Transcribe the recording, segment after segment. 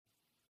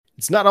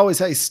It's not always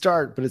how you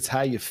start, but it's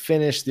how you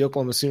finish. The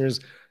Oklahoma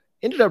Sooners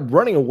ended up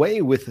running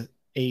away with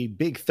a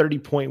big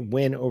 30-point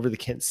win over the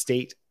Kent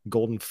State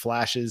Golden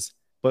Flashes.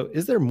 But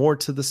is there more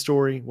to the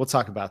story? We'll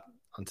talk about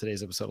on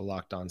today's episode of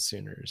Locked On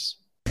Sooners.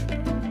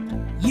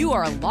 You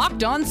are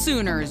Locked On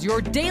Sooners, your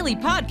daily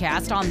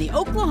podcast on the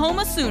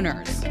Oklahoma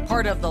Sooners,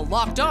 part of the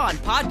Locked On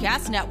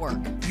Podcast Network,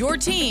 your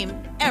team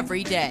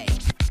every day.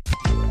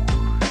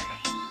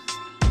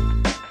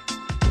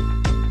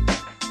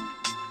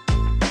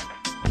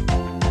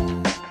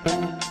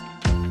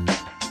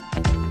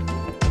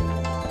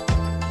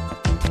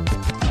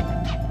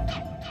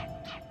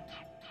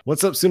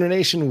 What's up, Sooner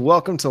Nation?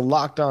 Welcome to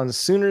Locked On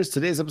Sooners.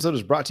 Today's episode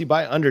is brought to you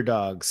by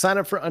Underdog. Sign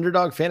up for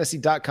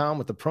UnderdogFantasy.com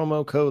with the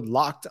promo code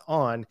Locked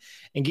On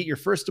and get your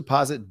first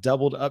deposit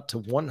doubled up to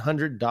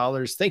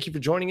 $100. Thank you for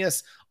joining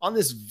us on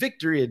this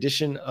victory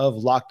edition of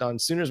Locked On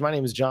Sooners. My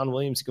name is John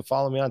Williams. You can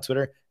follow me on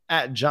Twitter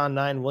at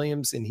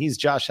John9Williams, and he's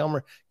Josh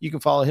Helmer. You can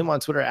follow him on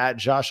Twitter at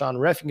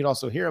JoshOnRef. You can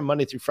also hear him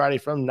Monday through Friday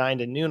from 9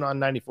 to noon on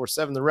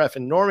 94.7 The Ref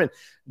in Norman.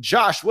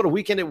 Josh, what a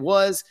weekend it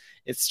was.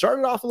 It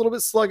started off a little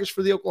bit sluggish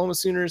for the Oklahoma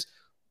Sooners,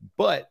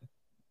 but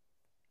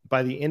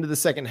by the end of the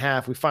second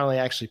half, we finally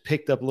actually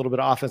picked up a little bit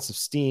of offensive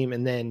steam,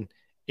 and then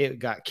it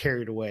got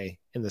carried away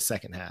in the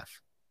second half.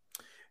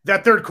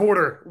 That third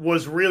quarter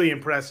was really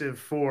impressive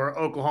for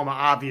Oklahoma,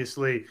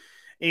 obviously.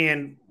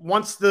 And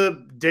once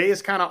the day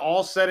is kind of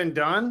all said and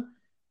done,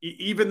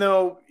 even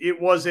though it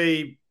was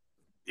a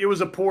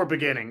poor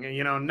beginning,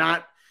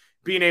 not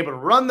being able to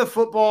run the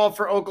football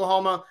for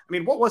Oklahoma. I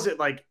mean, what was it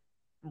like?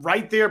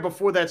 Right there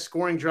before that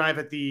scoring drive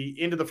at the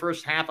end of the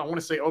first half, I want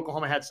to say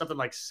Oklahoma had something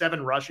like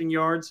 7 rushing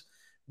yards,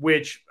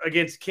 which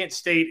against Kent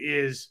State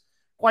is,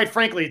 quite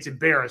frankly, it's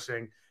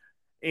embarrassing.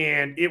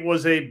 And it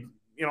was a,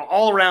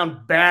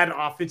 all-around bad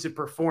offensive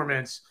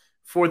performance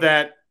for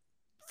that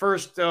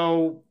first,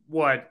 4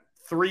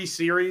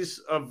 series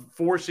of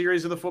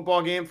the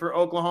football game for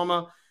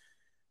Oklahoma.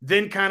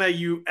 Then kind of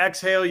you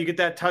exhale, you get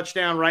that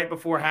touchdown right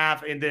before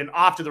half, and then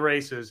off to the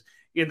races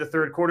in the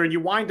third quarter. And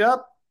you wind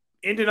up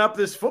ending up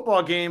this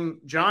football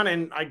game, John,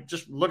 and I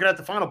just looking at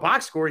the final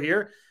box score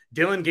here,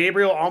 Dillon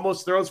Gabriel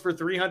almost throws for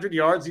 300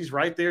 yards. He's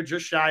right there,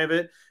 just shy of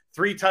it.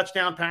 3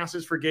 touchdown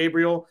passes for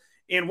Gabriel.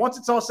 And once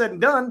it's all said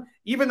and done,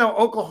 even though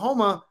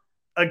Oklahoma,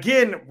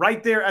 again,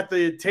 right there at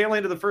the tail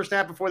end of the first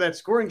half before that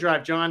scoring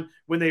drive, John,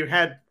 when they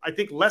had, I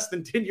think, less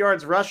than 10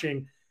 yards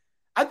rushing,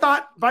 I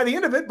thought by the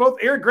end of it, both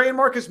Eric Gray and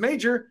Marcus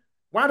Major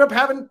wound up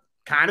having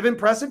kind of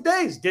impressive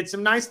days, did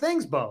some nice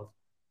things both.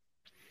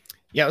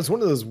 Yeah, it was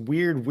one of those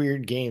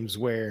weird games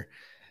where,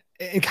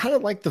 and kind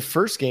of like the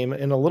first game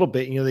in a little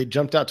bit, they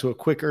jumped out to a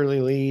quick early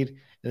lead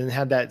and then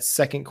had that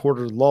second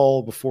quarter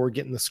lull before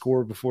getting the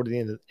score before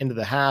the end of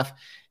the half.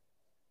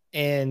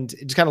 And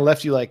it just kind of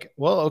left you like,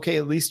 well, okay,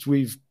 at least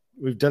we've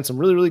done some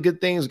really, really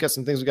good things. We've got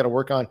some things we got to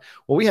work on.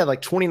 Well, we had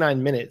like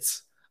 29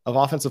 minutes of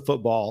offensive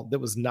football that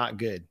was not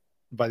good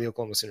by the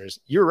Oklahoma Sooners.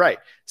 You're right.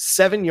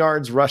 7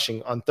 yards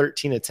rushing on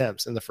 13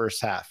 attempts in the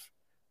first half.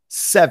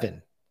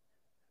 7.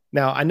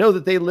 Now, I know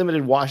that they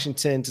limited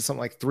Washington to something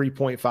like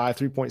 3.5,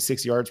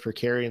 3.6 yards per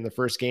carry in the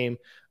first game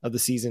of the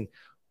season,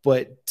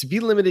 but to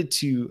be limited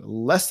to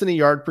less than a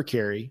yard per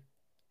carry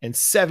and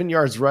 7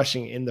 yards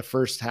rushing in the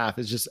first half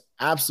is just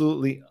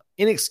absolutely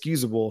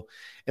inexcusable.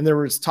 And there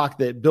was talk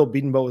that Bill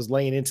Bedenbaugh was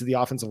laying into the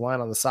offensive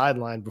line on the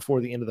sideline before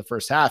the end of the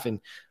first half, and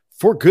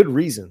for good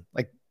reason.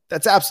 Like,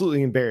 that's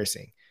absolutely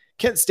embarrassing.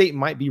 Kent State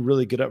might be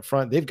really good up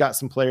front. They've got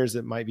some players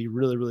that might be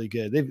really, really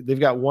good. They've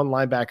got one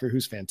linebacker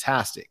who's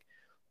fantastic.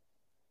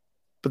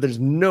 But there's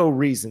no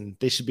reason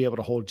they should be able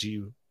to hold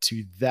you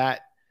to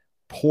that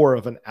poor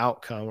of an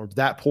outcome or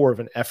that poor of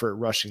an effort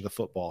rushing the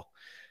football.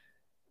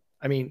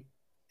 I mean,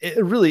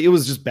 it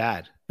was just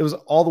bad. It was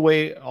all the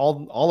way,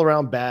 all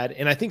around bad.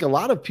 And I think a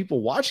lot of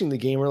people watching the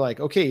game were like,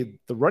 okay,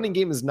 the running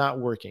game is not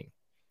working.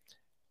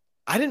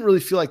 I didn't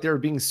really feel like they were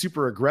being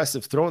super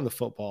aggressive throwing the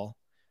football.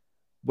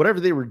 Whatever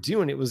they were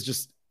doing, it was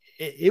just,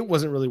 it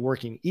wasn't really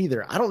working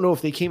either. I don't know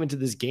if they came into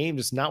this game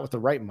just not with the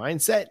right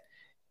mindset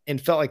and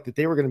felt like that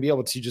they were going to be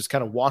able to just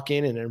kind of walk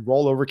in and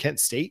roll over Kent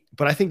State.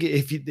 But I think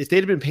if they'd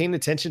have been paying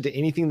attention to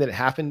anything that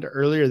happened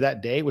earlier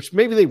that day, which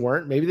maybe they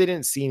weren't, maybe they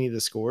didn't see any of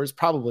the scores,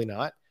 probably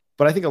not.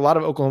 But I think a lot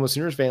of Oklahoma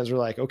Sooners fans were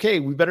like,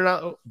 okay, we better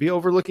not be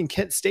overlooking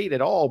Kent State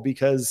at all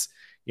because,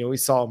 we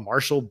saw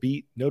Marshall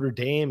beat Notre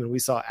Dame and we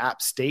saw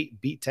App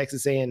State beat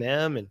Texas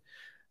A&M, and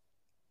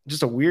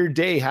just a weird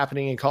day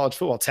happening in college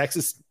football.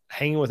 Texas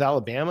hanging with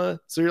Alabama.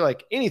 So you're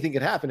like, anything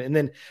could happen. And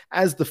then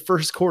as the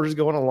first quarter is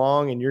going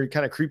along and you're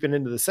kind of creeping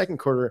into the second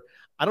quarter,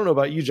 I don't know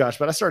about you, Josh,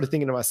 but I started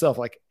thinking to myself,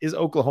 like, is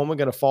Oklahoma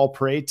going to fall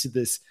prey to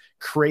this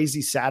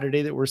crazy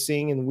Saturday that we're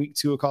seeing in week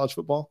 2 of college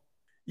football?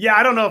 Yeah,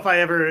 I don't know if I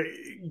ever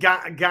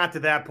got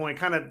to that point.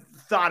 Kind of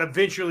thought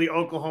eventually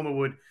Oklahoma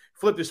would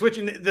flip the switch.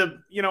 And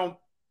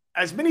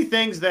as many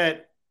things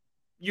that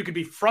you could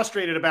be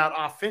frustrated about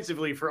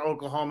offensively for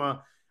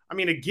Oklahoma. I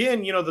mean,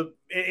 again,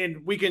 and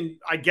we can,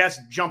 I guess,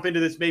 jump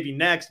into this maybe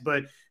next,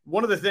 but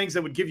one of the things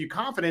that would give you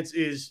confidence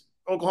is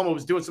Oklahoma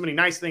was doing so many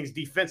nice things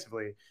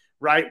defensively,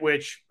 right?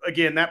 Which,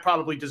 again, that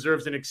probably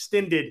deserves an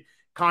extended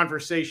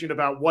conversation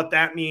about what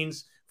that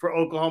means for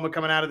Oklahoma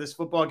coming out of this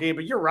football game.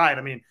 But you're right.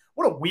 I mean,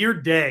 what a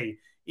weird day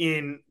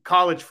in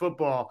college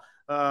football.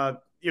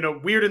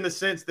 Weird in the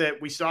sense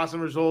that we saw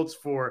some results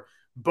for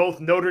both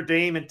Notre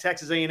Dame and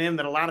Texas A&M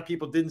that a lot of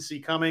people didn't see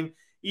coming,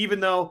 even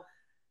though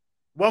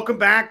welcome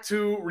back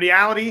to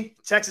reality,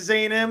 Texas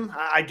A&M.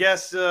 I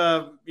guess,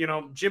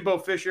 Jimbo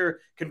Fisher,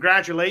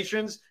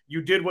 congratulations.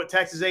 You did what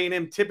Texas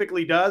A&M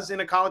typically does in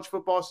a college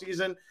football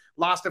season.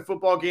 Lost a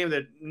football game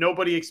that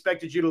nobody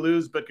expected you to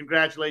lose, but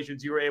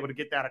congratulations, you were able to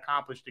get that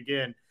accomplished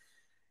again.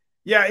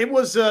 Yeah, it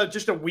was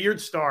just a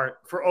weird start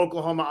for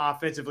Oklahoma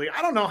offensively.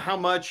 I don't know how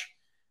much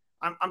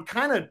 – I'm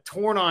kind of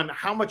torn on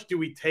how much do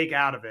we take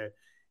out of it.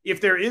 If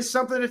there is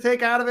something to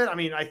take out of it, I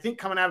mean, I think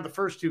coming out of the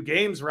first two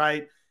games,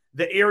 right,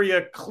 the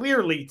area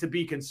clearly to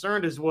be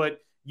concerned is what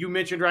you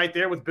mentioned right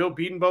there with Bill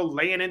Bedenbaugh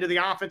laying into the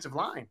offensive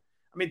line.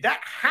 I mean,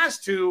 that has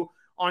to –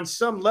 on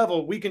some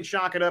level, we can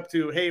chalk it up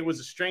to, hey, it was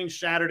a strange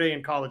Saturday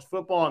in college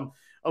football, and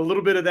a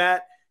little bit of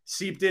that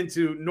seeped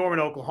into Norman,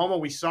 Oklahoma.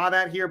 We saw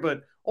that here,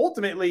 but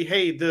ultimately,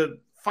 hey, the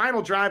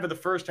final drive of the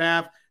first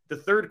half, the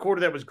third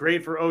quarter that was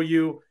great for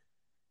OU,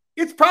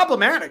 it's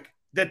problematic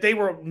that they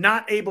were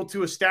not able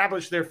to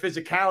establish their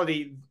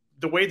physicality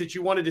the way that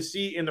you wanted to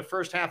see in the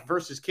first half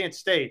versus Kent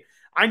State.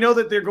 I know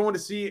that they're going to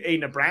see a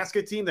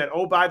Nebraska team that,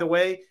 oh, by the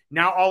way,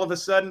 now all of a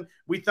sudden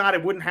we thought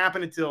it wouldn't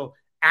happen until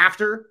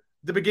after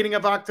the beginning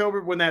of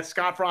October when that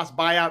Scott Frost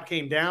buyout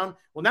came down.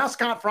 Well, now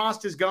Scott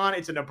Frost is gone.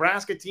 It's a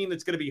Nebraska team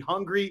that's going to be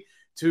hungry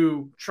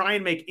to try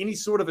and make any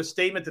sort of a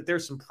statement that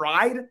there's some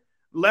pride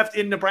left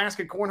in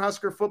Nebraska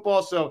Cornhusker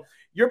football. So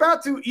you're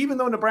about to, even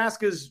though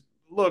Nebraska's,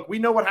 look, we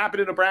know what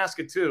happened in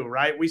Nebraska too,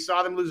 right? We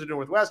saw them lose to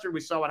Northwestern. We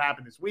saw what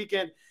happened this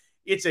weekend.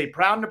 It's a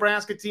proud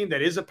Nebraska team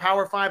that is a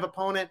Power 5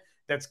 opponent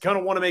that's going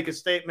to want to make a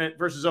statement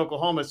versus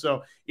Oklahoma.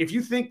 So if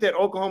you think that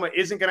Oklahoma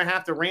isn't going to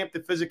have to ramp the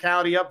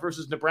physicality up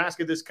versus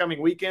Nebraska this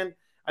coming weekend,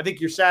 I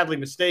think you're sadly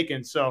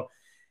mistaken. So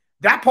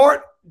that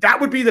part, that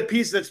would be the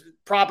piece that's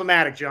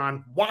problematic,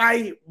 John.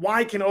 Why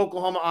can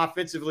Oklahoma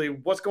offensively,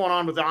 what's going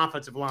on with the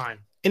offensive line?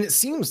 And it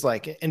seems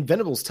like, and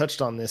Venables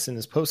touched on this in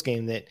his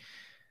postgame, that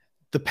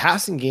the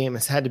passing game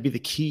has had to be the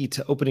key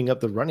to opening up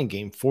the running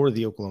game for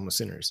the Oklahoma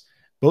Sooners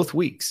both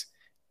weeks.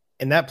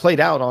 And that played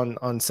out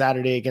on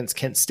Saturday against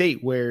Kent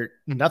State, where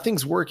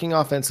nothing's working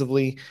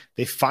offensively.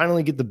 They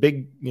finally get the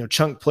big,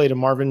 chunk play to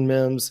Marvin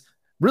Mims.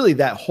 Really,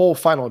 that whole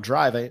final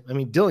drive. I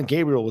mean, Dillon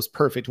Gabriel was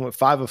perfect. Went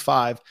 5 of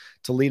 5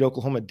 to lead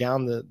Oklahoma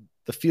down the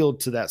field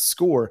to that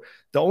score.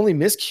 The only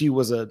miscue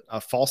was a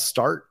false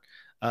start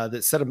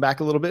that set them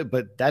back a little bit,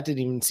 but that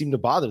didn't even seem to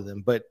bother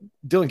them. But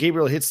Dillon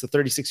Gabriel hits the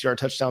 36-yard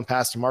touchdown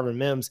pass to Marvin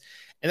Mims,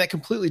 and that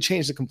completely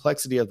changed the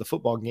complexity of the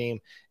football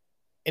game.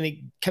 And it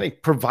kind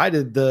of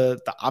provided the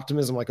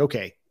optimism, like,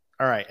 okay,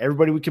 all right,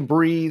 everybody, we can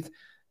breathe.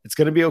 It's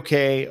going to be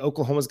okay.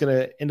 Oklahoma's going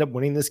to end up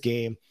winning this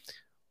game.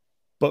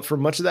 But for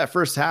much of that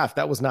first half,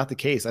 that was not the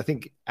case. I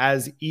think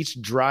as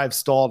each drive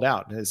stalled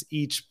out, as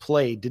each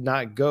play did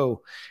not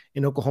go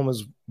in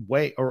Oklahoma's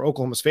way or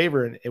Oklahoma's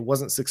favor, and it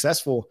wasn't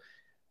successful,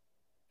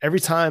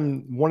 every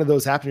time one of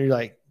those happened, you're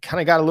like,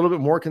 kind of got a little bit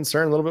more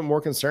concerned,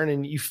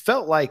 and you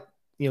felt like,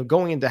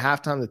 going into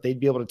halftime that they'd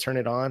be able to turn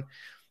it on.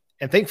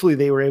 And thankfully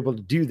they were able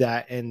to do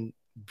that, and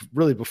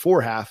really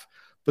before half.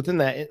 But then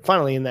that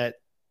finally in that,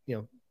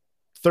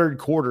 third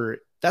quarter,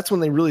 that's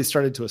when they really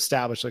started to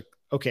establish, like,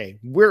 okay,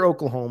 we're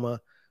Oklahoma.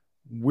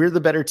 We're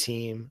the better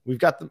team. We've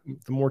got the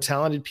more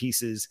talented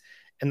pieces,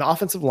 and the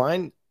offensive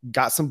line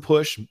got some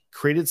push,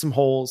 created some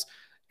holes.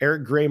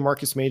 Eric Gray,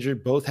 Marcus Major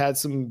both had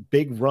some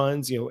big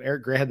runs.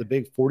 Eric Gray had the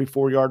big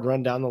 44-yard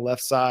run down the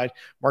left side.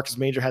 Marcus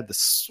Major had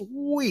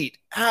the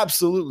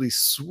absolutely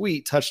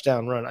sweet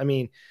touchdown run. I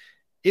mean,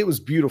 it was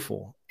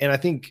beautiful. And I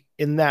think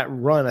in that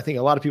run, I think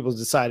a lot of people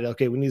decided,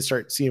 okay, we need to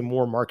start seeing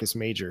more Marcus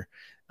Major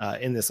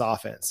in this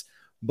offense.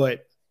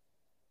 But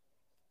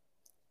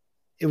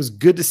it was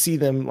good to see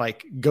them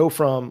go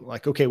from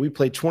okay, we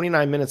played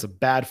 29 minutes of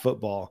bad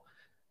football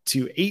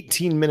to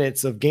 18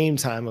 minutes of game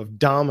time of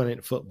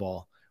dominant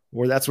football,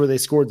 where that's where they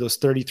scored those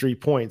 33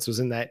 points, was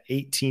in that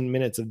 18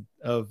 minutes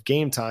of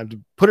game time to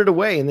put it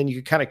away. And then you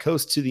could kind of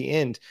coast to the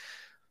end.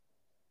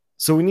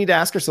 So we need to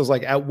ask ourselves,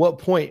 at what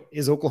point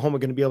is Oklahoma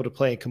going to be able to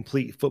play a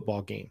complete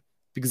football game?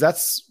 Because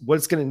that's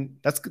going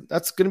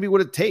to be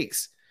what it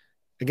takes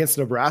against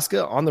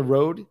Nebraska on the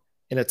road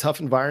in a tough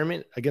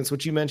environment, against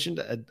what you mentioned,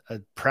 a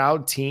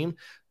proud team.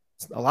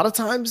 A lot of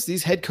times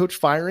these head coach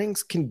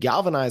firings can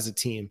galvanize a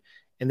team,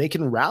 and they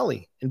can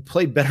rally and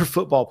play better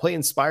football, play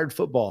inspired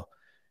football.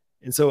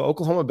 And so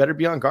Oklahoma better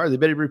be on guard. They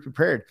better be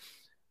prepared.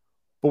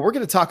 But we're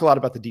going to talk a lot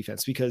about the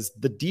defense, because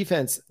the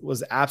defense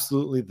was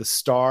absolutely the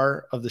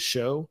star of the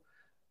show.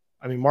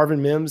 I mean,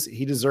 Marvin Mims,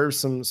 he deserves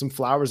some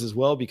flowers as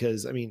well,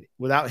 because, I mean,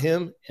 without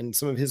him and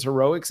some of his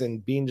heroics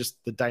and being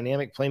just the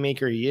dynamic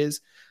playmaker he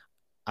is,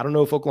 I don't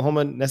know if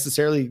Oklahoma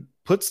necessarily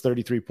puts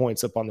 33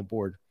 points up on the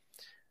board.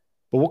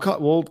 But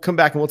we'll come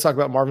back and we'll talk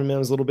about Marvin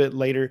Mims a little bit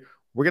later.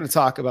 We're going to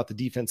talk about the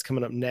defense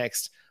coming up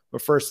next.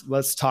 But first,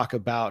 let's talk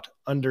about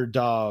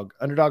Underdog.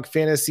 Underdog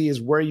Fantasy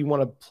is where you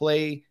want to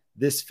play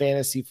this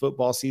fantasy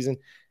football season.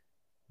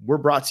 We're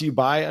brought to you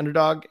by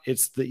Underdog.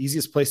 It's the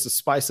easiest place to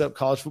spice up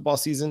college football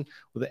season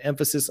with an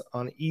emphasis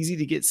on easy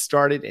to get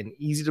started and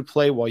easy to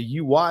play while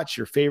you watch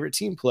your favorite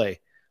team play.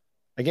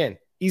 Again,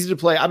 easy to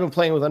play. I've been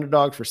playing with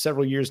Underdog for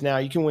several years now.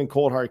 You can win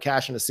cold hard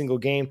cash in a single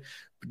game,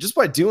 but just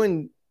by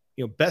doing,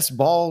 best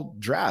ball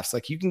drafts.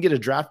 Like, you can get a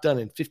draft done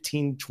in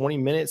 15, 20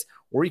 minutes,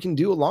 or you can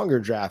do a longer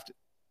draft.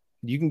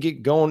 You can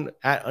get going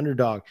at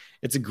Underdog.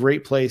 It's a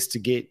great place to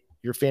get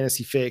your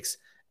fantasy fix.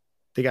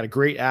 They got a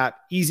great app,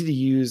 easy to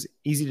use,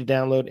 easy to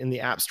download in the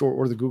App Store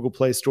or the Google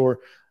Play Store.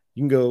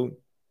 You can go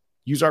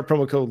use our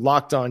promo code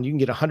Locked On. You can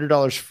get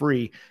 $100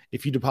 free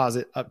if you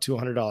deposit up to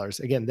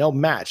 $100. Again, they'll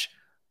match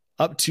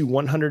up to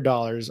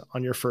 $100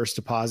 on your first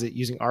deposit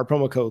using our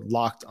promo code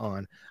Locked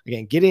On.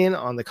 Again, get in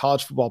on the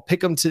college football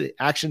pick 'em to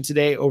action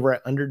today over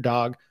at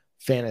Underdog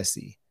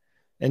Fantasy.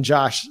 And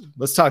Josh,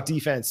 let's talk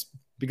defense,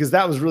 because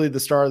that was really the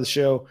star of the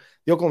show.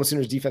 The Oklahoma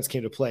Sooners defense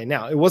came to play.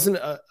 Now, it wasn't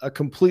a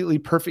completely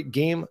perfect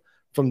game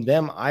from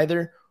them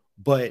either,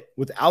 but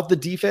without the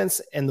defense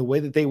and the way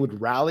that they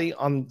would rally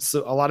on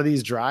a lot of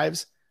these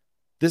drives,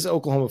 this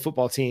Oklahoma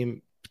football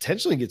team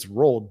potentially gets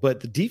rolled. But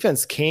the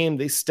defense came,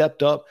 they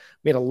stepped up,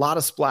 made a lot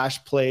of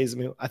splash plays. I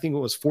mean, I think it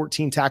was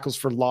 14 tackles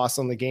for loss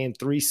on the game,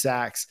 3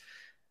 sacks.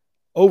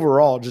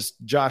 Overall, just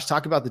Josh,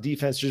 talk about the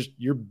defense, just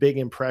your big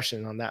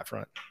impression on that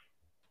front.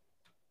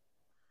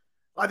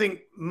 I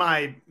think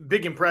my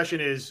big impression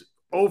is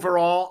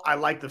overall, I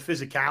like the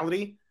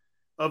physicality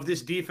of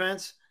this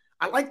defense.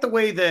 I like the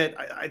way that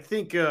I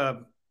think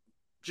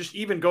just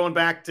even going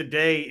back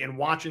today and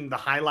watching the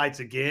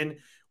highlights again,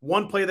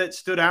 one play that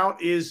stood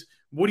out is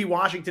Woody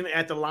Washington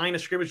at the line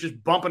of scrimmage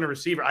just bumping a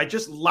receiver. I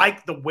just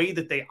like the way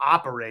that they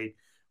operate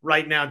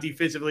right now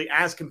defensively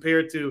as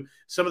compared to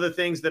some of the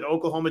things that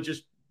Oklahoma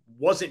just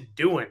wasn't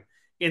doing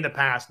in the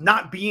past,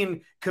 not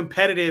being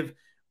competitive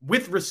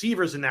with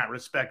receivers in that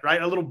respect,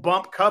 right? A little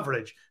bump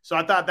coverage. So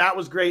I thought that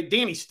was great.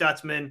 Danny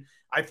Stutzman,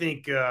 I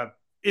think,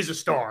 is a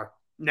star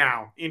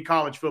now in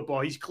college football.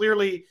 He's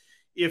clearly,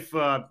 if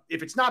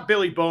it's not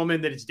Billy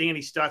Bowman, that it's Danny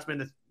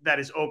Stutzman that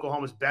is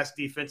Oklahoma's best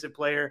defensive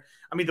player.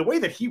 I mean, the way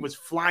that he was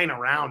flying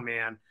around,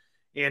 man,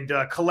 and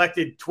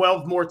collected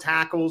 12 more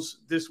tackles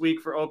this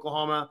week for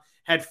Oklahoma,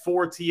 had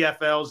 4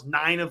 TFLs,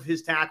 9 of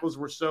his tackles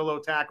were solo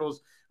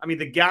tackles. I mean,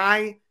 the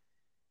guy,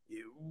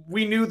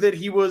 we knew that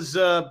he was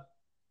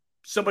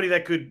somebody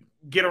that could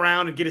get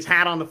around and get his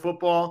hat on the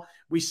football.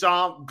 We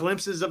saw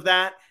glimpses of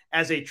that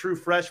as a true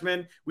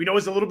freshman. We know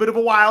he's a little bit of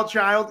a wild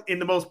child in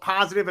the most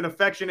positive and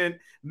affectionate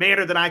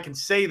manner that I can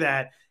say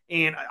that.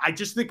 And I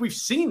just think we've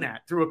seen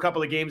that through a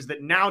couple of games,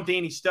 that now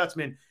Danny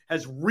Stutzman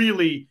has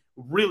really,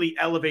 really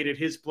elevated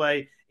his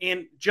play.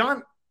 And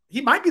John,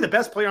 he might be the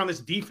best player on this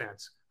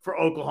defense for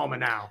Oklahoma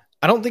now.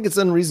 I don't think it's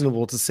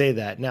unreasonable to say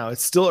that. Now,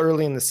 it's still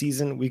early in the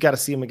season. We got to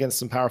see him against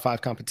some Power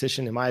 5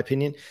 competition, in my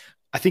opinion.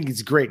 I think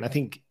he's great. And I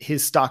think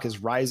his stock is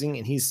rising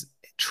and he's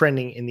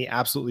trending in the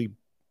absolutely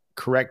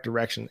correct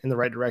direction, in the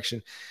right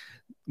direction.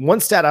 One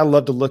stat I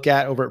love to look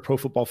at over at Pro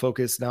Football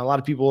Focus. Now, a lot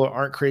of people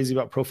aren't crazy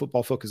about Pro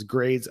Football Focus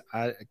grades.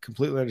 I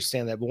completely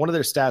understand that. But one of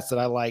their stats that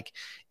I like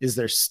is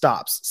their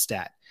stops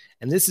stat.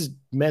 And this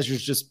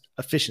measures just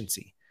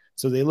efficiency.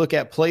 So they look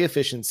at play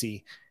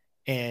efficiency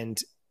and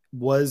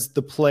was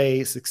the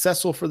play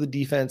successful for the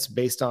defense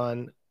based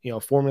on, a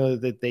formula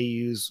that they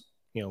use.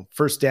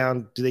 First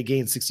down, do they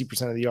gain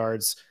 60% of the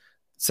yards?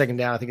 Second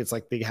down, I think it's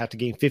like they have to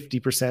gain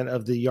 50%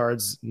 of the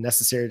yards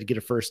necessary to get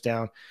a first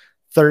down.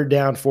 Third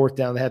down, fourth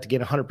down, they have to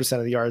gain 100%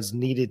 of the yards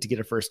needed to get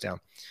a first down.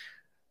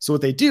 So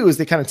what they do is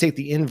they kind of take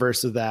the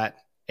inverse of that.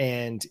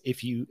 And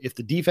if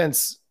the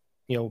defense,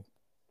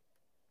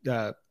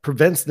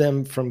 prevents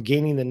them from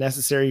gaining the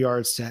necessary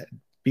yards to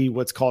be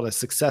what's called a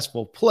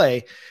successful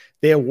play,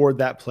 they award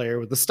that player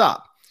with a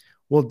stop.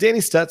 Well, Danny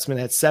Stutzman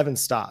had 7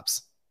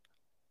 stops.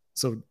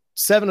 So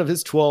 7 of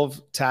his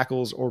 12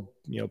 tackles or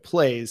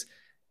plays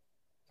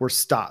were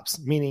stops,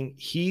 meaning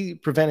he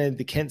prevented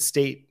the Kent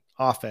State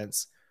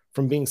offense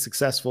from being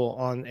successful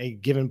on a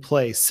given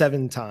play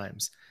 7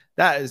 times.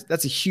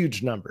 That's a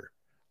huge number.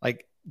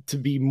 Like, to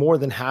be more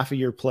than half of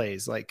your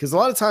plays, like, because a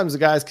lot of times the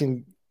guys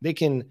can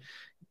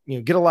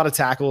get a lot of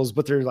tackles,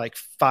 but they're like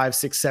 5,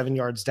 6, 7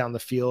 yards down the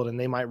field, and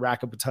they might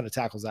rack up a ton of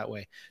tackles that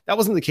way. That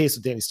wasn't the case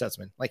with Danny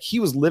Stutzman. Like, he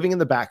was living in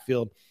the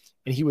backfield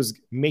and he was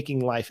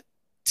making life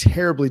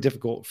terribly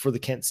difficult for the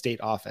Kent State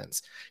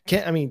offense.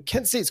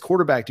 Kent State's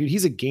quarterback, dude,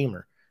 he's a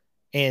gamer.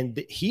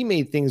 And he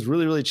made things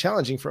really, really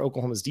challenging for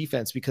Oklahoma's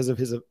defense because of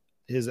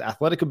his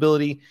athletic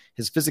ability,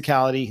 his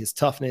physicality, his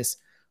toughness.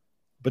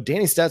 But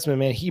Danny Stutzman,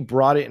 man, he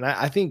brought it. And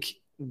I think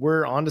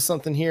we're onto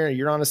something here.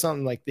 You're onto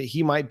something, like that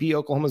he might be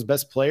Oklahoma's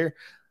best player.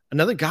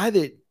 Another guy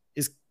that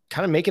is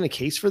kind of making a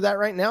case for that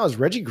right now is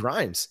Reggie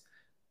Grimes.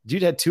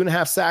 Dude had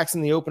 2.5 sacks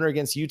in the opener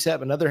against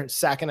UTEP, another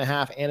sack and a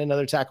half, and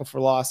another tackle for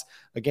loss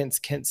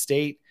against Kent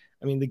State.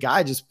 I mean, the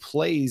guy just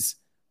plays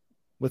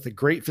with a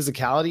great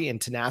physicality and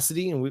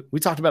tenacity. And we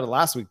talked about it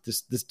last week.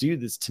 This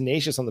dude that's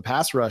tenacious on the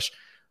pass rush.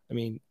 I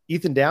mean,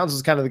 Ethan Downs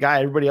was kind of the guy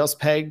everybody else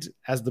pegged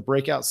as the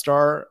breakout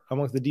star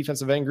among the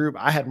defensive end group.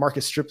 I had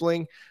Marcus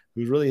Stripling,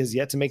 who really has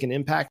yet to make an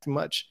impact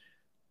much.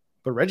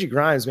 But Reggie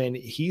Grimes, man,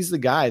 he's the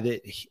guy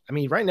that,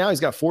 right now he's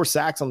got 4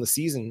 sacks on the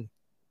season.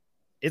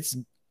 It's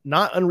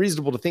not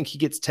unreasonable to think he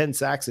gets 10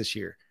 sacks this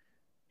year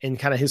in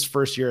kind of his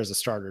first year as a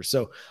starter.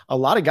 So a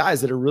lot of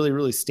guys that are really,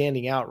 really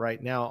standing out right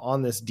now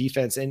on this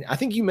defense. And I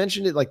think you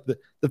mentioned it, like the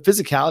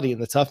physicality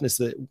and the toughness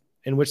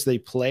in which they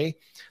play.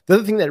 The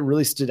other thing that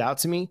really stood out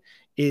to me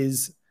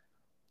is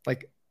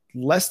like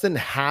less than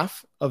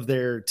half of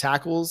their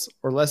tackles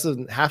or less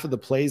than half of the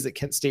plays that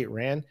Kent State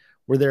ran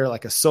were there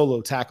like a solo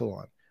tackle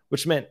on,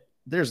 which meant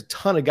there's a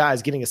ton of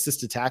guys getting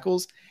assisted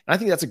tackles. And I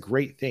think that's a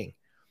great thing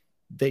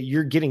that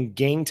you're getting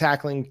gang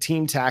tackling,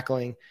 team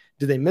tackling.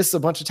 Did they miss a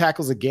bunch of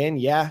tackles again?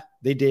 Yeah,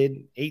 they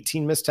did.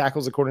 18 missed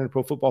tackles according to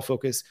Pro Football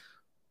Focus.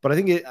 But I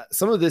think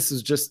some of this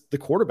is just the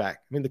quarterback.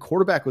 I mean, the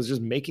quarterback was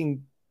just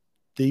making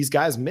these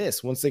guys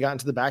miss once they got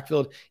into the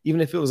backfield.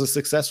 Even if it was a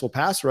successful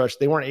pass rush,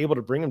 they weren't able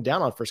to bring him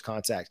down on first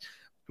contact.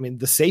 I mean,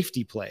 the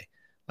safety play,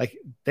 like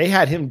they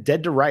had him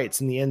dead to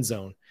rights in the end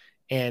zone.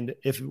 And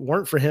if it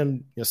weren't for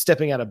him,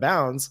 stepping out of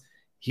bounds,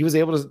 he was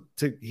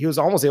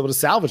almost able to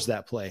salvage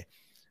that play.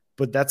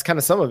 But that's kind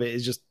of some of it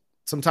is just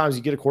sometimes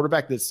you get a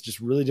quarterback that's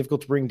just really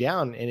difficult to bring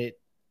down, and it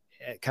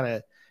kind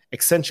of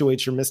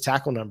accentuates your missed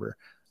tackle number.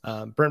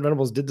 Brent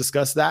Venables did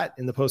discuss that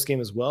in the post game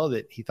as well,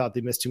 that he thought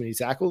they missed too many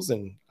tackles,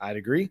 and I'd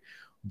agree.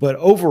 But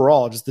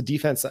overall, just the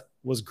defense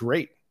was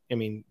great. I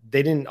mean,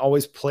 they didn't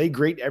always play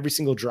great every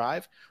single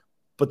drive,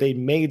 but they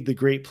made the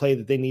great play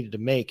that they needed to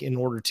make in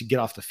order to get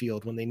off the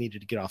field when they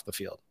needed to get off the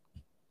field.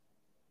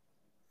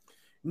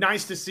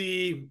 Nice to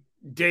see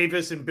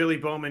Davis and Billy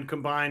Bowman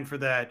combine for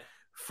that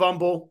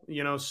fumble,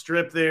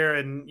 strip there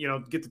and,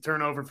 get the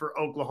turnover for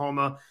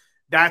Oklahoma.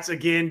 That's,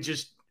 again,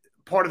 just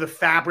part of the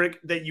fabric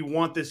that you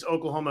want this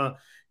Oklahoma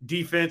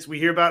defense. We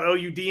hear about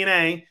OU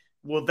DNA.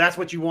 Well, that's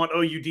what you want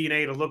OU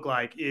DNA to look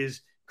like,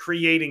 is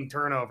creating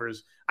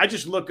turnovers. I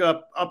just look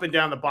up and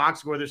down the box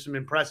score. There's some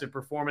impressive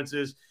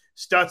performances.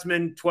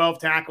 Stutzman, 12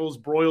 tackles.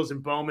 Broyles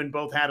and Bowman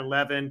both had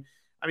 11.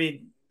 I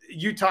mean,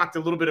 you talked a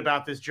little bit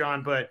about this,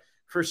 John, but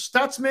for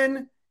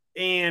Stutzman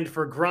and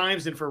for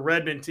Grimes and for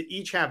Redmond to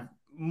each have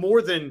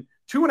more than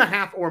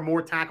 2.5 or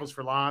more tackles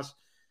for loss,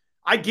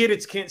 I get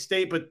it's Kent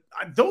State, but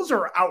those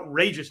are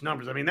outrageous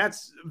numbers. I mean,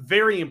 that's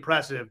very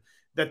impressive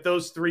that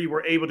those three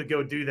were able to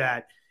go do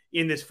that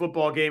in this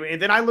football game.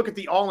 And then I look at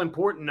the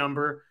all-important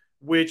number,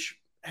 which,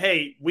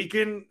 hey, we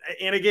can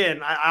 – and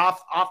again,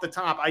 off the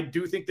top, I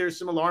do think there's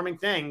some alarming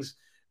things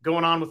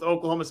going on with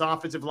Oklahoma's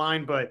offensive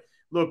line. But,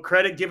 look,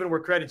 credit given where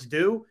credit's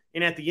due.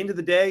 And at the end of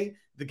the day,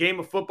 the game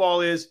of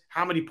football is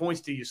how many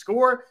points do you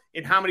score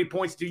and how many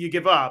points do you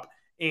give up.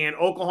 And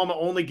Oklahoma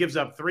only gives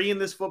up 3 in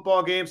this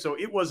football game. So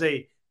it was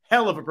a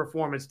hell of a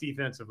performance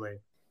defensively.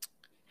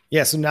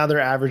 Yeah, so now they're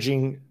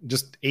averaging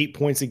just 8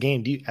 points a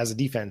game as a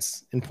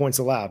defense in points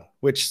allowed,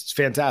 which is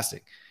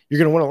fantastic. You're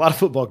going to win a lot of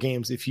football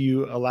games if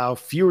you allow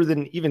fewer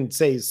than even,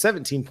 say,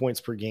 17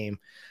 points per game,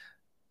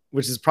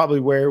 which is probably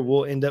where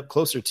we'll end up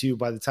closer to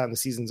by the time the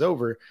season's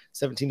over,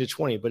 17 to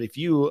 20. But if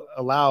you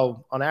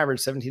allow, on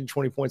average, 17 to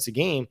 20 points a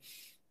game,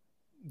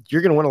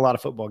 you're going to win a lot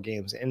of football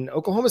games. And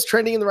Oklahoma's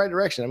trending in the right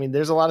direction. I mean,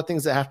 there's a lot of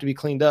things that have to be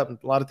cleaned up,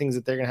 a lot of things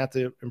that they're going to have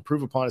to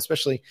improve upon,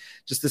 especially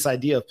just this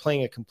idea of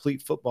playing a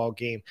complete football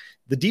game.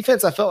 The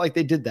defense, I felt like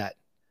they did that.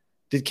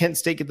 Did Kent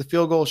State get the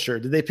field goal? Sure.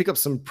 Did they pick up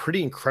some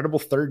pretty incredible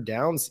third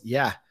downs?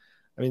 Yeah.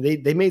 I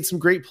mean, they made some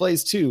great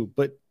plays too,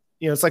 but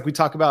it's like we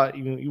talk about,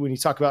 even when you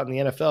talk about in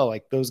the NFL,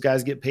 like those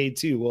guys get paid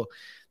too. Well,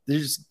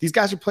 these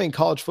guys are playing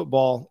college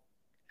football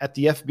at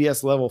the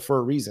FBS level for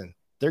a reason.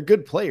 They're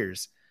good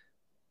players.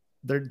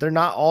 They're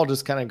not all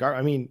just kind of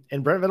I mean,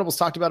 and Brent Venables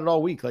talked about it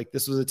all week. Like,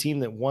 this was a team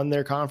that won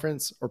their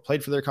conference or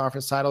played for their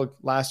conference title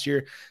last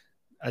year,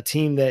 a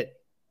team that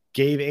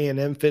gave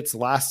A&M fits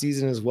last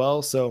season as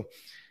well. So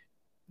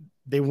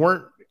they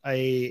weren't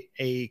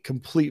a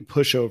complete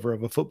pushover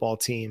of a football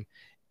team.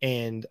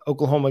 And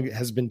Oklahoma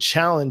has been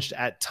challenged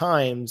at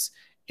times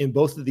in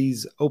both of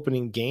these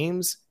opening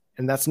games,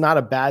 and that's not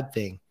a bad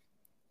thing.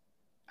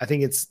 I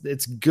think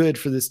it's good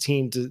for this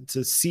team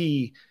to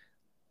see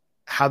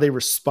how they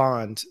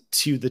respond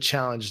to the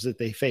challenge that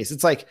they face.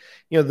 It's like,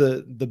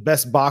 the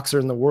best boxer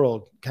in the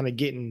world kind of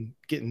getting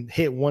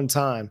hit one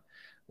time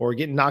or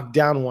getting knocked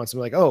down once and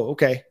be like, oh,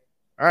 okay.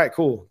 All right,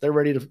 cool. They're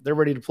ready to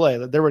play.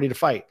 They're ready to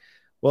fight.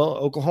 Well,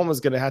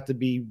 Oklahoma's going to have to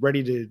be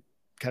ready to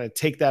kind of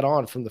take that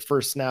on from the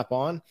first snap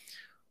on,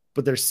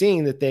 but they're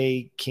seeing that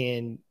they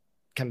can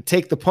kind of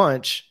take the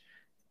punch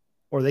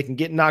or they can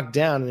get knocked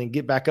down and then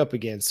get back up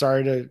again.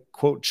 Sorry to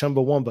quote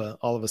Chumbawamba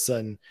all of a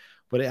sudden,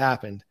 but it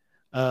happened.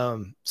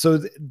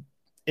 It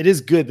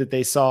is good that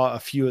they saw a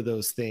few of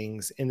those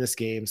things in this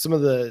game, some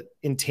of the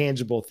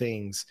intangible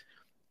things,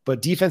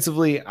 but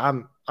defensively,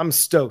 I'm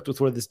stoked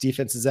with where this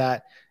defense is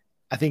at.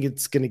 I think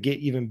it's going to get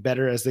even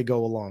better as they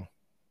go along.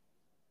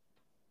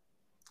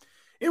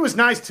 It was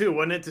nice too,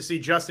 wasn't it, to see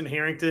Justin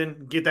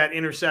Harrington get that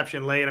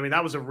interception late. I mean,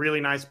 that was a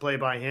really nice play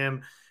by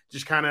him.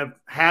 Just kind of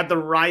had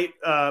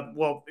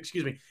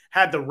the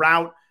had the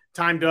route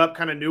timed up,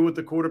 kind of knew what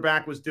the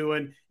quarterback was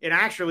doing. And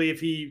actually, if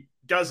he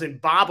doesn't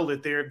bobble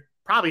it there,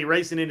 probably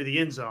racing into the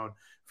end zone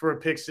for a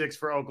pick six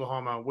for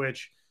Oklahoma,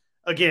 which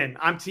again,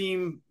 I'm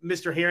team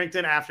Mr.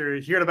 Harrington after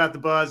hearing about the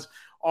buzz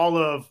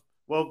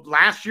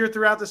last year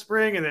throughout the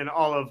spring and then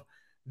all of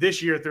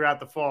this year throughout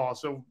the fall.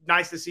 So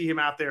nice to see him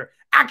out there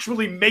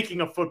actually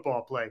making a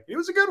football play. It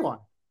was a good one.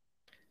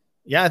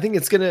 Yeah, I think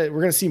we're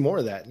gonna see more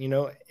of that.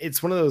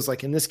 It's one of those,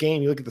 like in this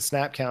game, you look at the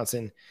snap counts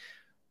and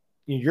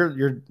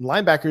your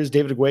linebackers,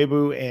 David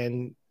Agwebu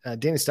and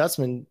Danny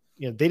Stutzman,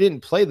 they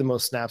didn't play the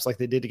most snaps like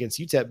they did against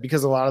UTEP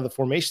because a lot of the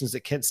formations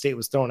that Kent State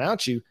was throwing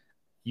at you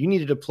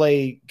needed to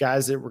play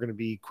guys that were going to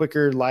be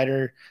quicker,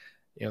 lighter,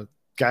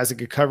 guys that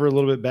could cover a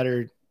little bit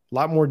better, a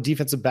lot more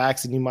defensive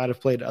backs than you might have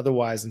played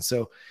otherwise. And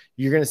so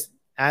you're going to,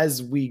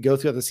 as we go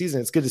throughout the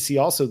season, it's good to see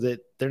also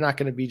that they're not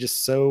going to be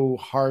just so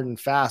hard and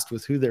fast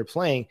with who they're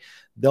playing.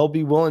 They'll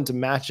be willing to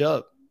match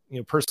up,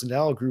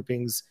 personnel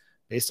groupings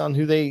based on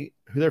who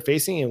they're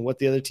facing and what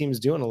the other team is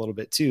doing a little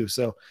bit too.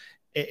 So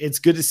it's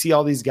good to see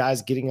all these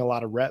guys getting a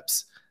lot of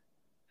reps.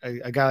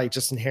 A guy like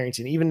Justin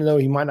Harrington, even though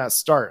he might not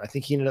start, I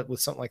think he ended up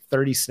with something like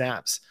 30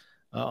 snaps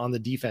on the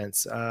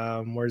defense.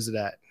 Where is it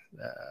at?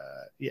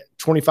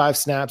 25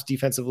 snaps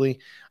defensively.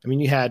 I mean,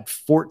 you had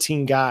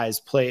 14 guys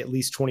play at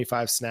least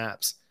 25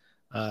 snaps,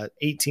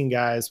 18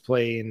 guys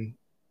playing,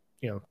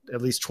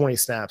 at least 20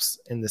 snaps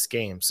in this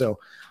game. So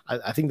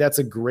I think that's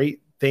a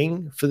great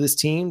thing for this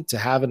team to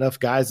have enough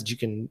guys that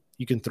you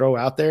can throw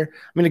out there.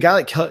 I mean, a guy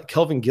like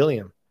Kelvin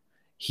Gilliam,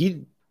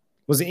 he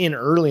was in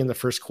early in the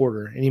first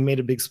quarter and he made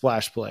a big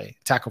splash play,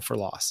 tackle for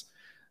loss.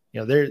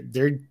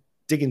 They're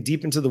digging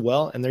deep into the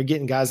well and they're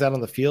getting guys out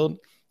on the field.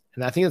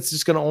 And I think it's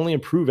just going to only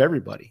improve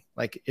everybody.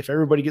 Like if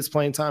everybody gets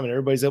playing time and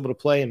everybody's able to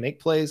play and make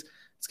plays,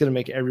 it's going to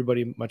make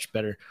everybody much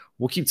better.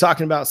 We'll keep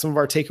talking about some of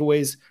our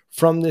takeaways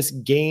from this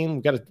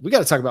game. We got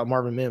to talk about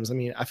Marvin Mims. I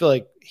mean, I feel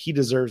like he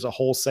deserves a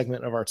whole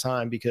segment of our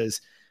time because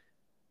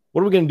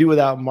what are we going to do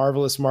without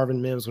marvelous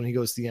Marvin Mims when he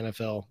goes to the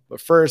NFL?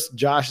 But first,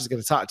 Josh is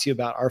going to talk to you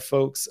about our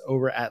folks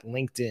over at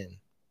LinkedIn.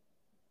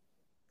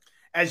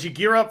 As you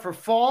gear up for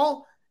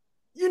fall,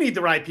 you need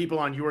the right people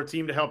on your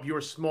team to help your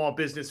small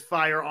business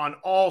fire on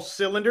all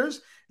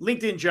cylinders.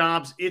 LinkedIn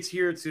Jobs, it's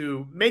here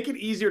to make it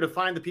easier to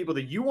find the people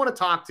that you want to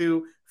talk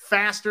to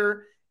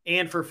faster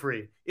and for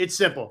free. It's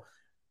simple.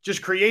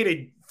 Just create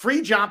a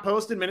free job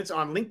post in minutes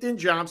on LinkedIn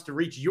Jobs to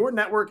reach your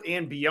network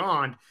and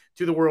beyond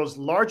to the world's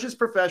largest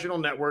professional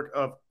network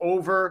of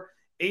over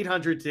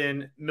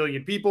 810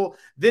 million people.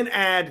 Then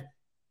add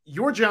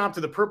your job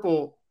to the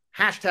purple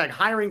hashtag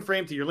hiring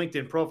frame to your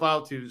LinkedIn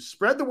profile to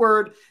spread the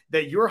word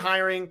that you're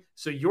hiring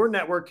so your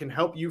network can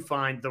help you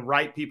find the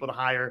right people to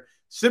hire.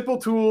 Simple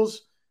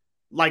tools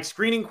like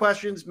screening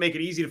questions make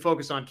it easy to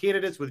focus on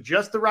candidates with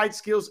just the right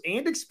skills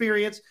and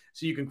experience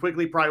so you can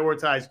quickly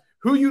prioritize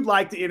who you'd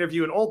like to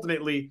interview and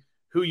ultimately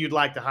who you'd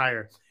like to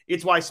hire.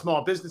 It's why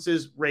small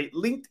businesses rate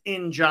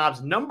LinkedIn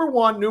Jobs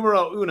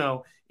numero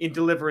uno in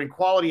delivering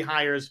quality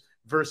hires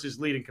versus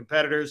leading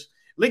competitors.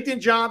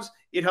 LinkedIn Jobs,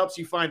 it helps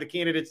you find the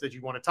candidates that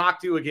you want to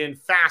talk to, again,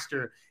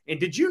 faster. And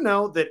did you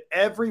know that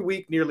every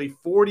week nearly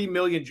 40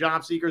 million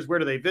job seekers, where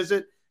do they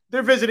visit?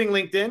 They're visiting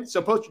LinkedIn.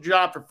 So post your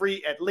job for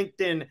free at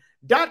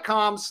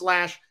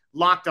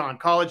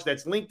linkedin.com/lockedoncollege.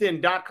 That's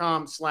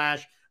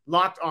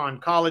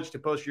linkedin.com/lockedoncollege to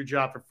post your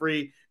job for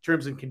free.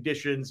 Terms and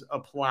conditions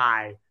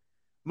apply.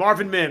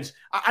 Marvin Mims.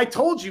 I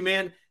told you,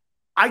 man,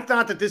 I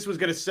thought that this was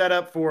going to set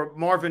up for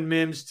Marvin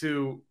Mims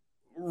to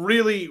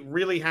really,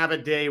 really have a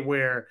day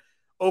where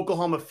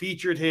Oklahoma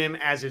featured him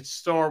as its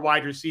star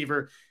wide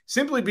receiver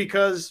simply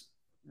because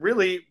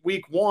really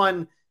week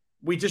one,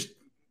 we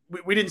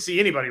didn't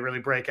see anybody really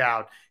break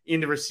out in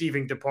the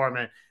receiving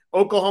department.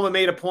 Oklahoma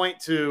made a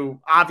point to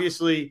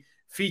obviously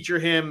feature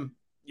him,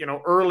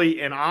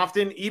 early and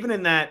often, even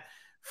in that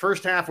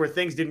first half where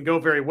things didn't go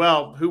very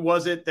well. Who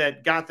was it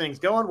that got things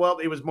going? Well,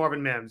 it was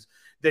Marvin Mims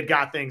that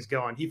got things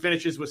going. He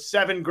finishes with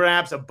 7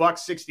 grabs,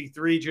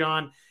 $163,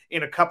 John,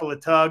 in a couple of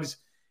tugs.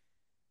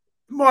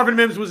 Marvin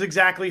Mims was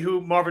exactly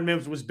who Marvin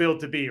Mims was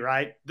built to be,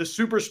 right? The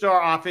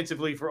superstar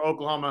offensively for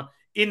Oklahoma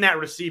in that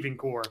receiving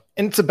core.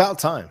 And it's about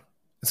time.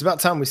 It's about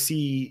time we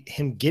see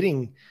him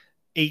getting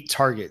 8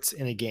 targets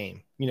in a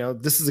game.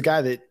 This is a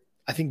guy that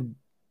I think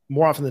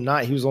more often than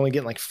not, he was only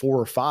getting like 4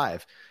 or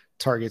 5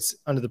 targets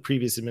under the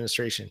previous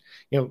administration.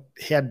 He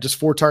had just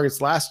 4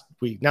 targets last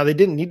week. Now, they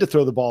didn't need to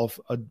throw the ball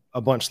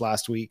a bunch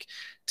last week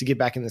to get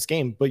back in this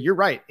game, but you're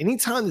right.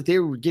 Anytime that they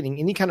were getting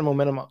any kind of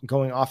momentum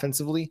going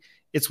offensively,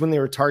 it's when they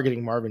were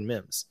targeting Marvin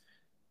Mims.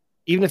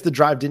 Even if the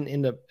drive didn't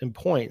end up in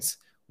points,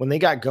 when they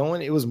got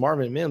going, it was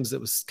Marvin Mims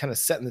that was kind of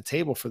setting the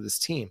table for this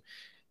team.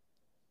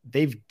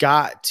 They've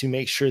got to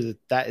make sure that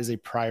that is a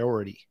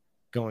priority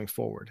going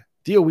forward.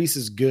 Theo Weiss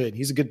is good.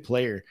 He's a good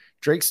player.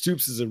 Drake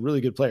Stoops is a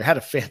really good player. Had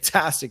a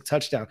fantastic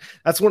touchdown.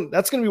 That's going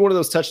to be one of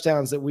those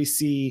touchdowns that we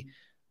see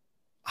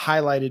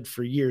highlighted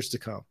for years to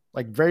come.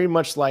 Like very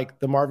much like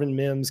the Marvin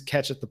Mims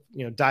catch at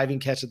the, diving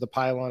catch at the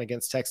pylon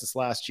against Texas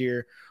last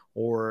year,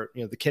 or,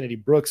 the Kennedy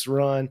Brooks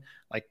run,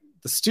 like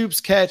the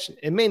Stoops catch.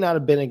 It may not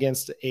have been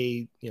against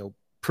a,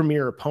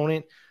 premier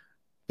opponent,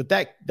 but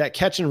that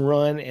catch and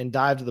run and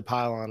dive to the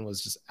pylon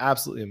was just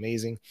absolutely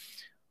amazing.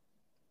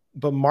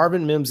 But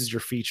Marvin Mims is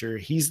your feature.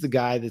 He's the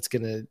guy that's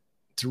going to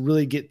to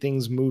really get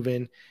things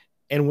moving.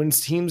 And when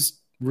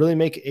teams really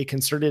make a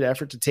concerted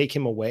effort to take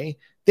him away,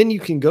 then you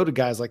can go to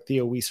guys like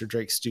Theo Weiss or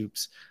Drake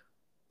Stoops.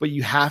 But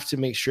you have to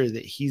make sure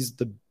that he's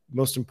the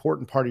most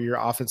important part of your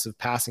offensive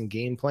passing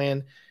game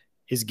plan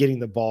is getting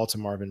the ball to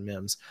Marvin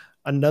Mims.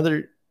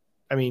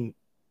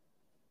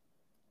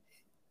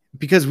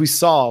 Because we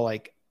saw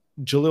like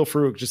Jalil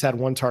Farouk just had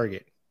one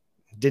target,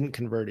 didn't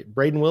convert it.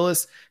 Braden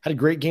Willis had a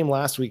great game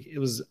last week. It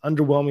was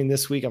underwhelming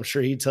this week. I'm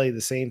sure he'd tell you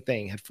the same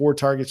thing. Had 4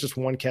 targets, just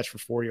 1 catch for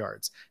 4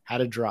 yards,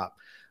 had a drop.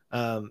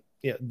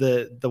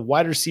 The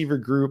wide receiver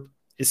group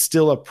is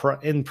still a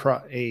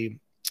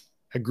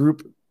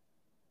group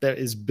that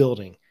is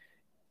building.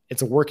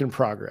 It's a work in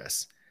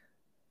progress.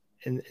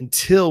 And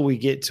until we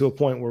get to a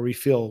point where we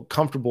feel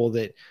comfortable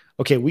that,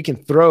 okay, we can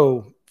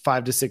throw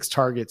 5 to 6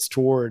 targets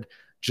toward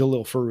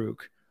Jalil Farouk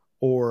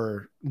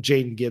or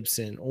Jaden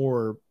Gibson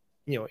or,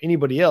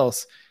 anybody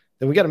else,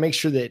 then we got to make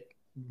sure that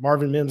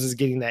Marvin Mims is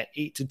getting that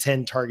 8 to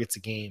 10 targets a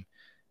game.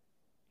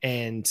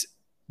 And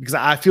because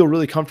I feel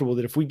really comfortable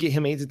that if we get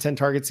him 8 to 10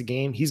 targets a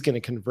game, he's going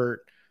to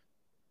convert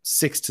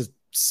 6 to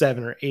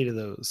 7 or 8 of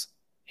those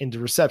into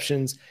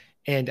receptions.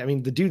 And I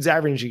mean, the dude's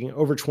averaging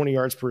over 20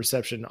 yards per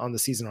reception on the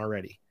season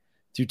already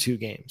through 2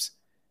 games.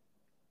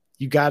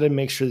 You got to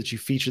make sure that you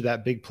feature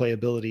that big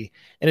playability.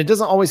 And it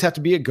doesn't always have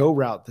to be a go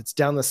route that's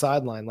down the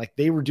sideline. Like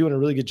they were doing a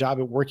really good job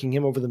at working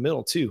him over the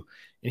middle too.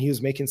 And he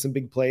was making some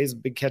big plays,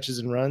 big catches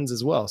and runs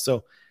as well.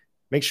 So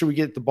make sure we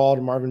get the ball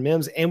to Marvin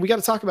Mims. And we got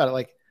to talk about it.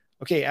 Like,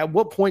 okay, at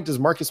what point does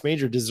Marcus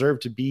Major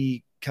deserve to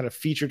be kind of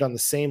featured on the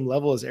same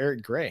level as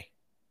Eric Gray?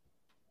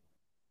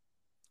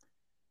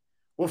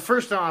 Well,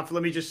 first off,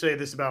 let me just say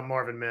this about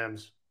Marvin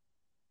Mims.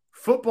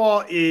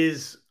 Football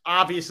is,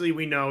 obviously,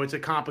 we know it's a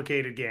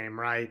complicated game,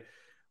 right?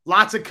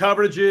 Lots of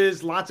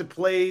coverages, lots of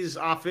plays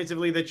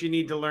offensively that you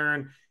need to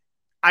learn.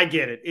 I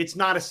get it. It's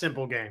not a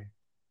simple game.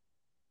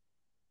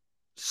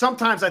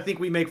 Sometimes I think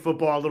we make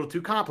football a little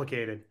too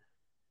complicated.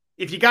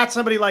 If you got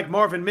somebody like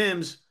Marvin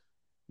Mims,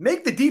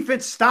 make the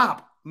defense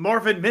stop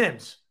Marvin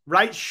Mims,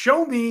 right?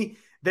 Show me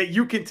that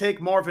you can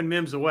take Marvin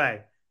Mims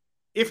away.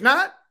 If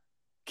not,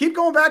 keep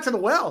going back to the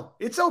well.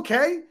 It's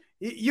okay.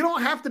 You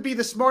don't have to be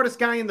the smartest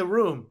guy in the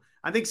room.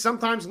 I think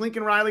sometimes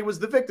Lincoln Riley was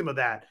the victim of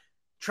that,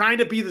 trying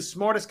to be the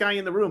smartest guy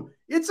in the room.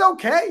 It's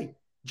okay.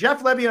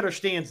 Jeff Lebby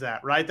understands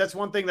that, right? That's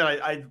one thing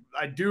that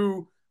I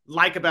do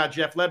like about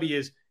Jeff Lebby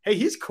is, hey,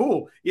 he's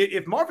cool.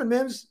 If Marvin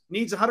Mims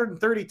needs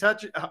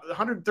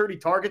 130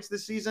 targets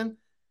this season,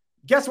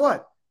 guess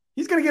what?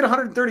 He's going to get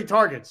 130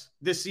 targets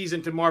this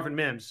season to Marvin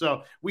Mims.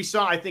 So we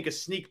saw, I think, a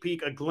sneak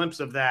peek, a glimpse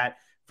of that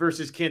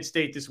versus Kent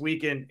State this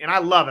weekend. And I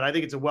love it. I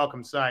think it's a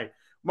welcome sight.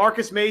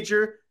 Marcus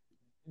Major,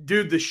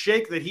 dude, the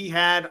shake that he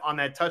had on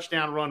that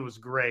touchdown run was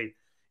great.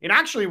 And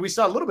actually, we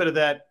saw a little bit of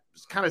that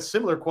kind of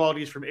similar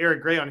qualities from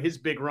Eric Gray on his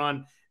big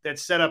run that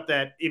set up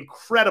that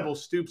incredible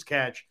Stoops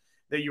catch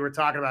that you were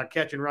talking about,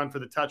 catch and run for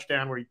the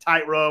touchdown where he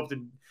tight roped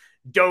and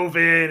dove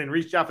in and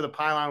reached out for the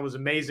pylon. Was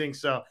amazing.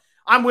 So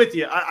I'm with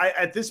you. I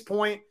at this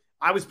point,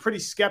 I was pretty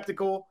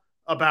skeptical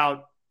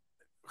about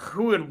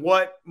who and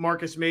what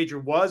Marcus Major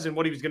was and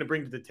what he was going to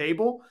bring to the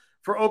table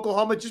for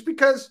Oklahoma, just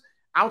because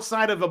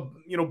outside of a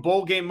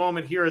bowl game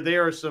moment here or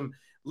there, or some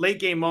late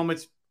game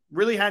moments,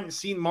 really hadn't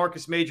seen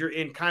Marcus Major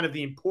in kind of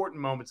the important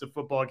moments of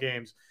football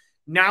games.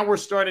 Now we're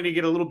starting to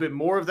get a little bit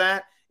more of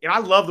that. And I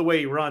love the way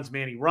he runs,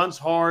 man. He runs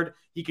hard.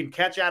 He can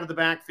catch out of the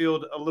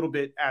backfield a little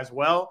bit as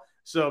well.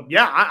 So,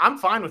 yeah, I'm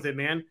fine with it,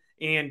 man.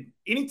 And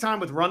anytime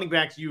with running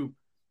backs, you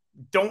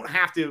don't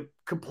have to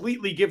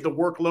completely give the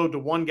workload to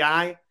one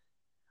guy.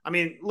 I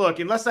mean, look,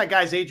 unless that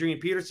guy's Adrian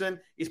Peterson,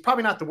 it's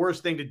probably not the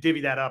worst thing to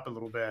divvy that up a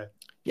little bit.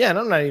 Yeah, and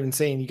I'm not even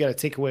saying you got to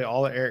take away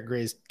all of Eric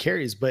Gray's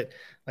carries, but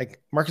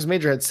like Marcus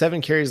Major had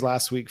 7 carries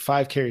last week,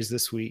 5 carries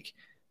this week.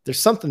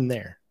 There's something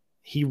there.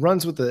 He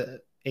runs with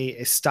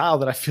a style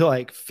that I feel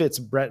like fits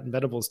Brent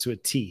Venables to a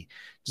T.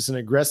 Just an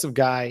aggressive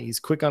guy.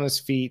 He's quick on his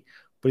feet,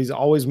 but he's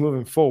always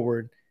moving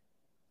forward.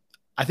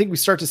 I think we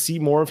start to see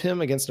more of him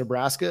against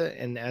Nebraska,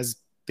 and as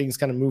things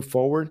kind of move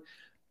forward,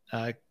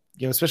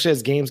 especially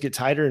as games get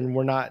tighter and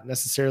we're not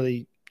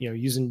necessarily,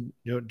 using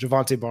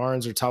Javante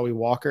Barnes or Tawi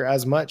Walker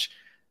as much,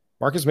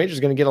 Marcus Major is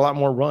going to get a lot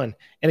more run.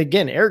 And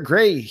again, Eric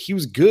Gray, he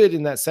was good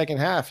in that second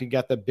half. He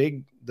got the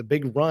big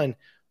run,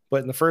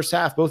 but in the first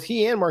half, both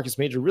he and Marcus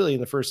Major really in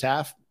the first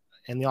half,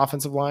 and the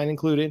offensive line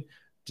included,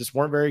 just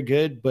weren't very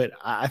good. But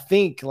I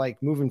think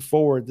like moving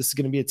forward, this is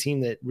going to be a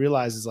team that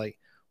realizes like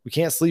we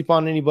can't sleep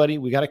on anybody.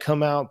 We got to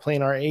come out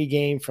playing our A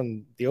game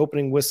from the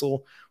opening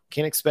whistle. We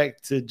can't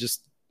expect to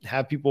just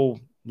have people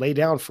lay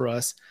down for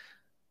us.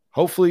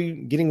 Hopefully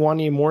getting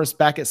Wanya Morris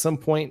back at some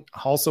point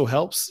also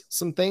helps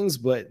some things,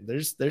 but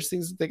there's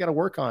things that they got to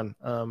work on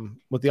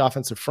with the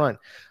offensive front.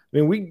 I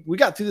mean, we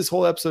got through this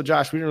whole episode,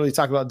 Josh. We didn't really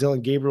talk about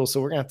Dylan Gabriel,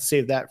 so we're going to have to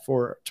save that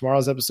for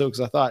tomorrow's episode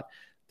because I thought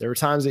there were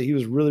times that he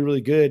was really,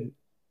 really good,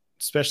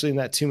 especially in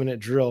that 2-minute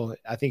drill.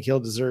 I think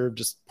he'll deserve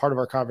just part of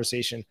our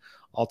conversation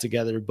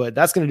altogether. But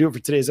that's going to do it for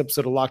today's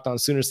episode of Locked On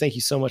Sooners. Thank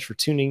you so much for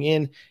tuning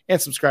in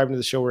and subscribing to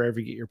the show wherever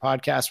you get your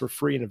podcasts. We're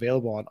free and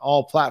available on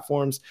all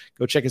platforms.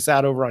 Go check us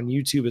out over on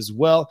YouTube as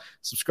well.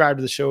 Subscribe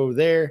to the show over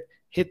there.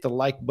 Hit the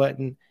like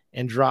button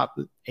and drop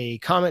a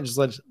comment. Just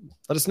let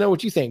us know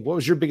what you think. What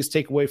was your biggest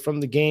takeaway from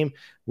the game?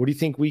 What do you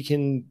think we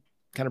can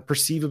kind of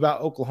perceive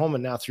about Oklahoma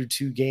now through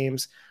 2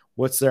 games?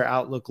 What's their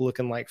outlook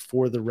looking like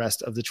for the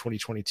rest of the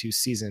 2022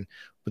 season?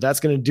 But that's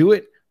going to do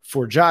it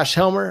for Josh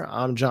Helmer.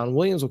 I'm John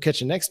Williams. We'll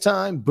catch you next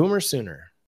time. Boomer Sooner.